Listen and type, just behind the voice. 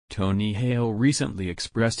Tony Hale recently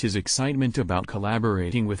expressed his excitement about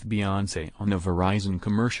collaborating with Beyonce on a Verizon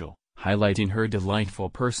commercial, highlighting her delightful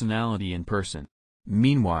personality in person.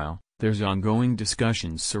 Meanwhile, there's ongoing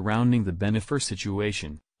discussions surrounding the Bennifer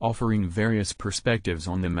situation, offering various perspectives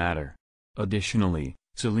on the matter. Additionally,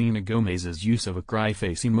 Selena Gomez's use of a cry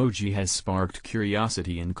face emoji has sparked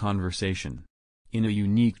curiosity and conversation. In a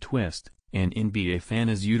unique twist, an NBA fan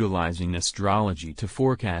is utilizing astrology to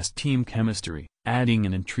forecast team chemistry, adding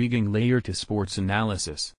an intriguing layer to sports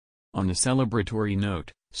analysis. On a celebratory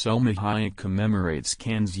note, Salma Hayek commemorates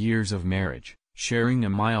Can's years of marriage, sharing a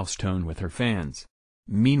milestone with her fans.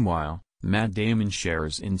 Meanwhile, Matt Damon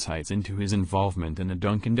shares insights into his involvement in a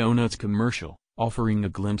Dunkin' Donuts commercial, offering a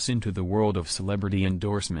glimpse into the world of celebrity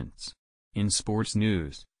endorsements. In sports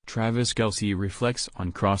news, Travis Kelce reflects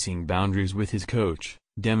on crossing boundaries with his coach,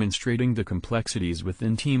 demonstrating the complexities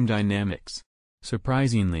within team dynamics.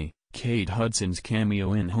 Surprisingly, Kate Hudson's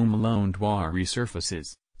cameo in Home Alone 2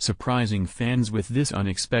 resurfaces, surprising fans with this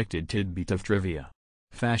unexpected tidbit of trivia.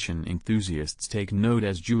 Fashion enthusiasts take note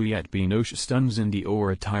as Juliette Binoche stuns in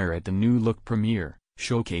Dior attire at the new look premiere,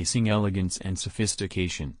 showcasing elegance and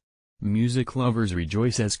sophistication. Music lovers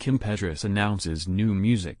rejoice as Kim Petras announces new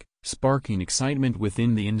music, sparking excitement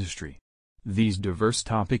within the industry. These diverse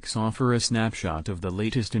topics offer a snapshot of the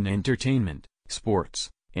latest in entertainment, sports,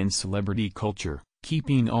 and celebrity culture,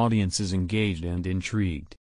 keeping audiences engaged and intrigued.